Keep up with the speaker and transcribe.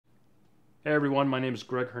Hey everyone, my name is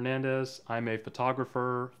Greg Hernandez. I'm a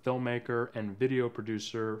photographer, filmmaker, and video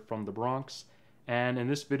producer from the Bronx. And in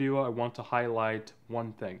this video, I want to highlight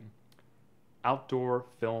one thing: outdoor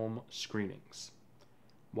film screenings.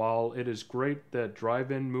 While it is great that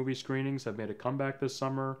drive-in movie screenings have made a comeback this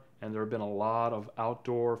summer, and there have been a lot of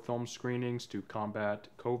outdoor film screenings to combat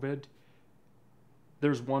COVID,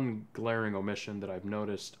 there's one glaring omission that I've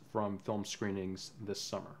noticed from film screenings this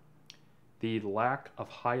summer: the lack of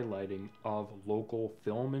highlighting of local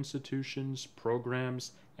film institutions,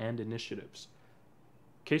 programs, and initiatives.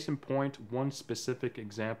 Case in point, one specific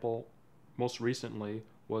example most recently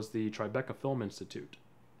was the Tribeca Film Institute.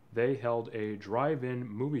 They held a drive-in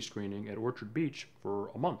movie screening at Orchard Beach for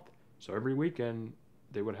a month. So every weekend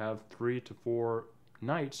they would have 3 to 4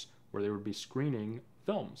 nights where they would be screening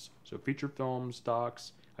films. So feature films,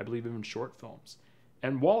 docs, I believe even short films.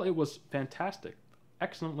 And while it was fantastic,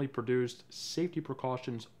 excellently produced, safety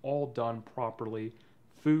precautions all done properly,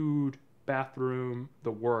 food, bathroom,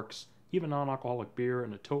 the works, even non-alcoholic beer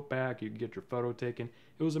in a tote bag, you could get your photo taken.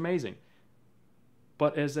 It was amazing.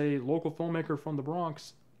 But as a local filmmaker from the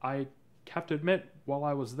Bronx, I have to admit, while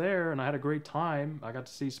I was there and I had a great time, I got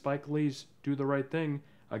to see Spike Lee's Do the Right Thing,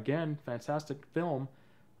 again, fantastic film,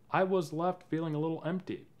 I was left feeling a little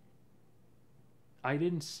empty. I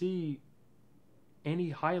didn't see any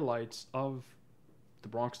highlights of the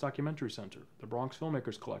Bronx Documentary Center, the Bronx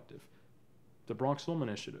Filmmakers Collective, the Bronx Film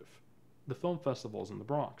Initiative, the film festivals in the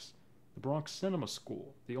Bronx, the Bronx Cinema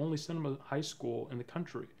School, the only cinema high school in the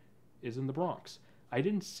country, is in the Bronx. I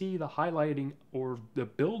didn't see the highlighting or the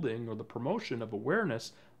building or the promotion of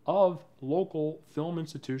awareness of local film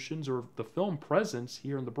institutions or the film presence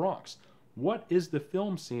here in the Bronx. What is the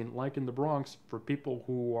film scene like in the Bronx for people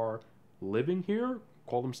who are living here,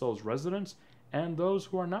 call themselves residents, and those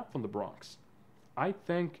who are not from the Bronx? I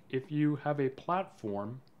think if you have a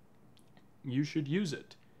platform, you should use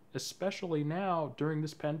it, especially now during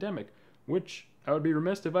this pandemic, which I would be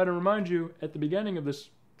remiss if I didn't remind you at the beginning of this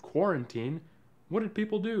quarantine. What did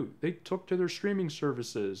people do? They took to their streaming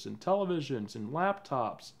services and televisions and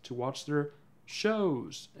laptops to watch their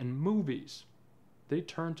shows and movies. They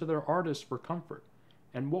turned to their artists for comfort.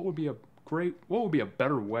 And what would be a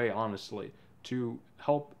better way, honestly, to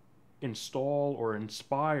help install or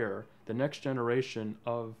inspire the next generation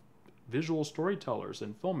of visual storytellers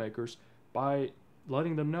and filmmakers by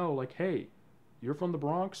letting them know, like, hey, you're from the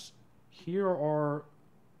Bronx, here are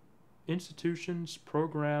institutions,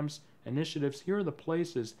 programs, initiatives, here are the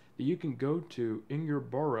places that you can go to in your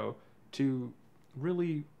borough to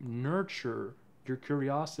really nurture your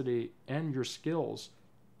curiosity and your skills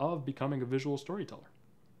of becoming a visual storyteller.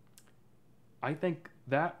 I think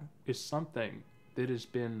that is something that has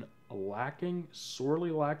been lacking,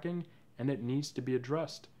 sorely lacking, and it needs to be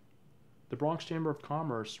addressed. The Bronx Chamber of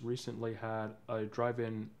Commerce recently had a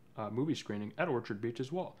drive-in movie screening at Orchard Beach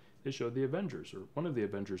as well. They showed the Avengers, or one of the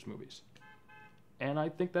Avengers movies. And I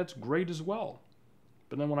think that's great as well.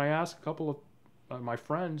 But then when I ask a couple of my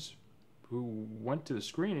friends who went to the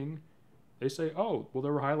screening, they say, oh, well, they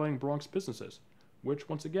were highlighting Bronx businesses, which,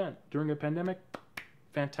 once again, during a pandemic,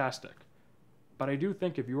 fantastic. But I do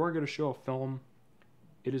think if you are going to show a film,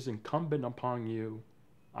 it is incumbent upon you,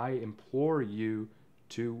 I implore you,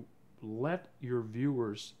 to let your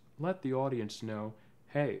viewers, let the audience know,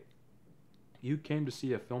 hey, you came to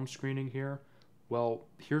see a film screening here. Well,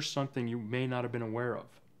 here's something you may not have been aware of.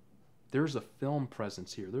 There's a film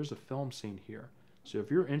presence here. There's a film scene here. So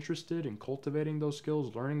if you're interested in cultivating those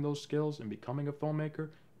skills, learning those skills, and becoming a filmmaker,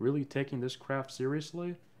 really taking this craft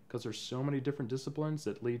seriously, because there's so many different disciplines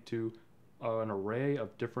that lead to an array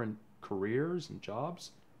of different careers and jobs,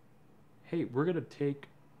 hey, we're going to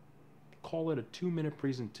call it a 2-minute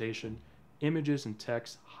presentation, images and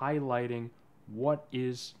text highlighting what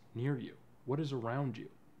is near you, what is around you.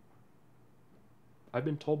 I've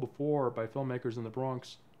been told before by filmmakers in the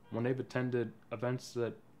Bronx when they've attended events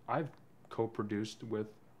that I've co-produced with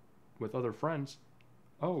other friends,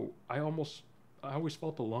 oh, I always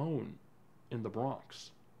felt alone in the Bronx.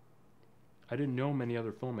 I didn't know many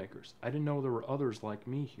other filmmakers. I didn't know there were others like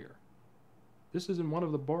me here. This is in one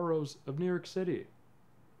of the boroughs of New York City,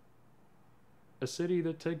 a city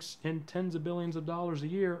that takes in tens of billions of dollars a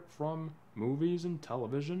year from movies and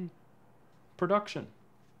television production.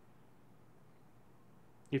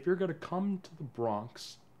 If you're going to come to the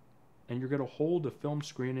Bronx and you're going to hold a film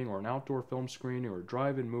screening or an outdoor film screening or a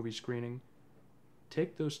drive-in movie screening,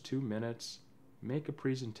 take those 2 minutes, make a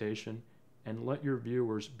presentation, and let your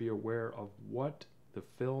viewers be aware of what the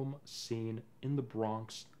film scene in the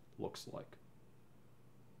Bronx looks like.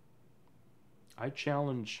 I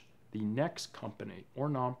challenge the next company or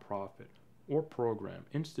nonprofit or program,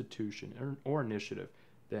 institution, or initiative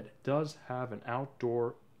that does have an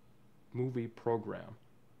outdoor movie program,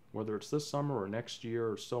 whether it's this summer or next year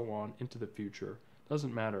or so on into the future,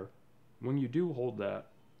 doesn't matter. When you do hold that,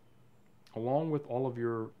 along with all of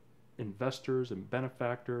your investors and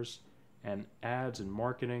benefactors and ads and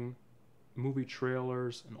marketing, movie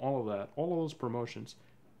trailers and all of that, all of those promotions,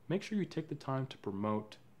 make sure you take the time to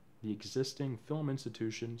promote the existing film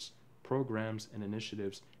institutions, programs, and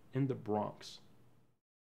initiatives in the Bronx.